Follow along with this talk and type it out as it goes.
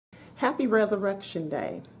Happy Resurrection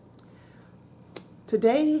Day.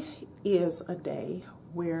 Today is a day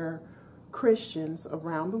where Christians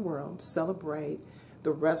around the world celebrate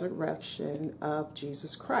the resurrection of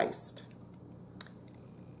Jesus Christ.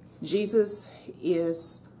 Jesus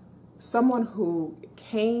is someone who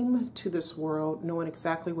came to this world knowing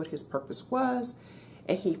exactly what his purpose was,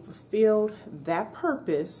 and he fulfilled that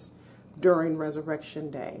purpose during Resurrection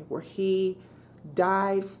Day, where he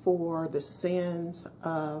died for the sins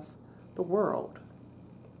of the world.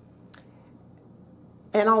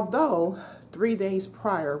 And although 3 days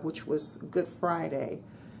prior, which was Good Friday,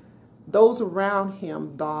 those around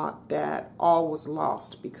him thought that all was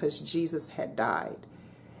lost because Jesus had died,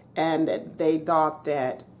 and that they thought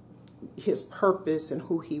that his purpose and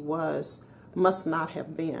who he was must not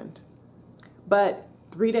have been. But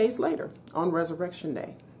 3 days later, on Resurrection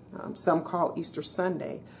Day, some call Easter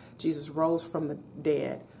Sunday, Jesus rose from the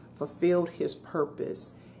dead, fulfilled his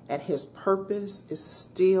purpose, and his purpose is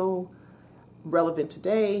still relevant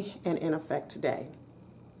today and in effect today.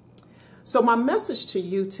 So my message to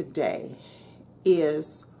you today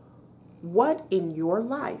is, what in your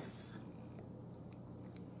life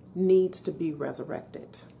needs to be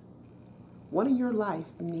resurrected? What in your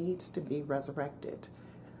life needs to be resurrected?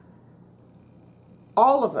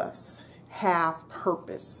 All of us have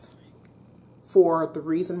purpose for the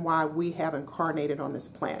reason why we have incarnated on this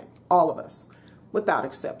planet. All of us, without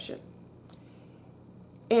exception.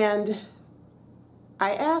 And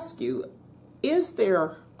I ask you, is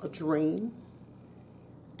there a dream,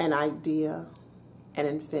 an idea, an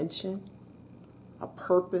invention, a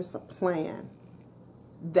purpose, a plan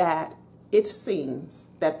that it seems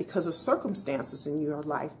that because of circumstances in your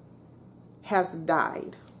life has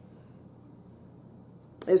died?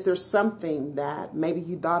 Is there something that maybe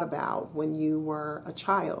you thought about when you were a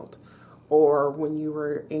child, or when you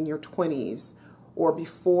were in your 20s, or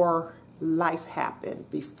before life happened,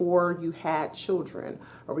 before you had children,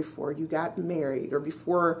 or before you got married, or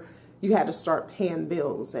before you had to start paying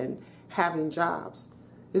bills and having jobs?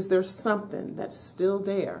 Is there something that's still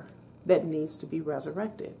there that needs to be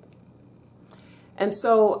resurrected? And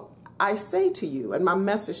so I say to you, and my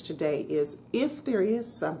message today is, if there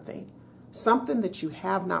is something that you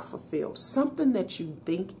have not fulfilled, something that you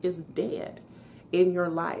think is dead in your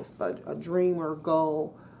life, a dream or a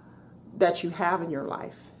goal that you have in your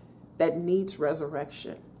life that needs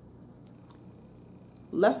resurrection,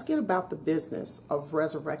 let's get about the business of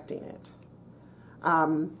resurrecting it.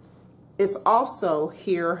 It's also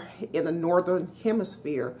here in the northern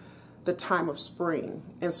hemisphere the time of spring,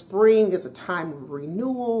 and spring is a time of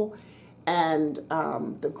renewal, and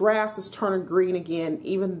the grass is turning green again,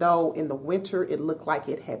 even though in the winter it looked like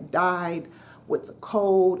it had died with the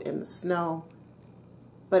cold and the snow.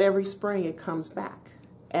 But every spring it comes back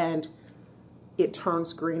and it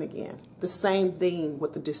turns green again. The same thing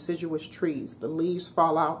with the deciduous trees. The leaves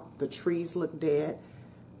fall out, the trees look dead,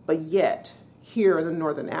 but yet here in the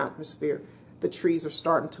northern atmosphere, the trees are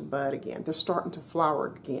starting to bud again. They're starting to flower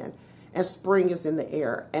again, and spring is in the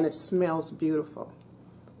air, and it smells beautiful.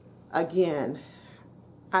 Again,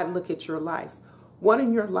 I look at your life. What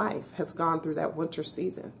in your life has gone through that winter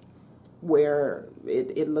season where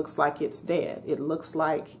it looks like it's dead? It looks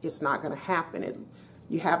like it's not going to happen.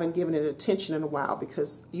 You haven't given it attention in a while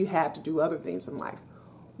because you had to do other things in life.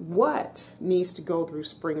 What needs to go through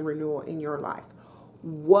spring renewal in your life?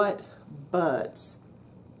 What buds,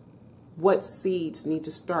 what seeds need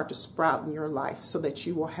to start to sprout in your life so that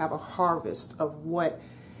you will have a harvest of what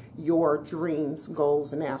your dreams,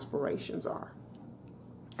 goals, and aspirations are?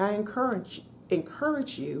 I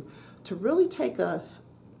encourage you to really take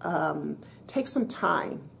some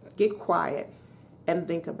time, get quiet, and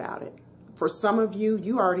think about it. For some of you,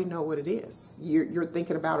 you already know what it is. You're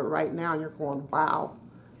thinking about it right now, and you're going, wow,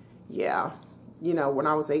 yeah, when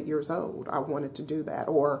I was 8 years old, I wanted to do that.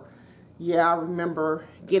 Or, yeah, I remember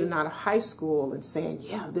getting out of high school and saying,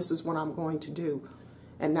 yeah, this is what I'm going to do.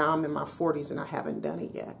 And now I'm in my 40s and I haven't done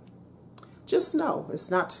it yet. Just know it's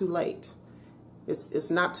not too late. It's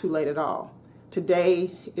not too late at all.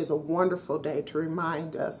 Today is a wonderful day to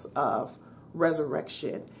remind us of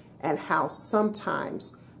resurrection and how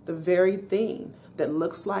sometimes the very thing that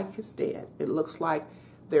looks like it's dead, it looks like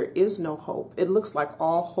there is no hope, it looks like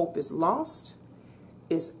all hope is lost,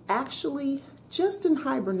 is actually just in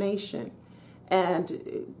hibernation.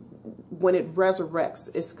 And when it resurrects,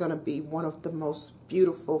 it's going to be one of the most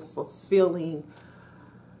beautiful, fulfilling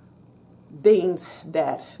things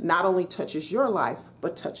that not only touches your life,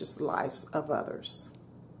 but touches the lives of others.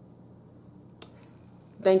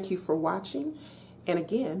 Thank you for watching. And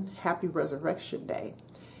again, happy Resurrection Day.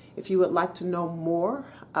 If you would like to know more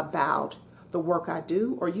about the work I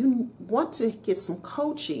do, or you want to get some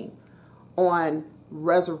coaching on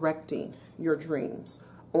resurrecting your dreams,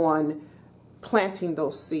 on planting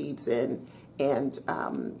those seeds and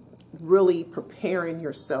really preparing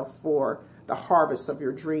yourself for the harvest of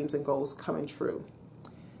your dreams and goals coming true,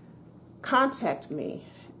 contact me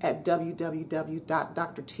at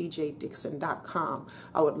www.drtjdixon.com.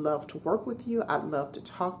 I would love to work with you. I'd love to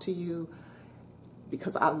talk to you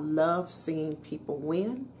because I love seeing people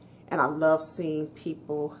win and I love seeing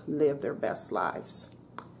people live their best lives.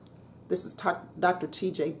 This is Dr.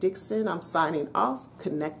 TJ Dixon. I'm signing off,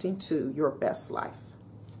 connecting to your best life.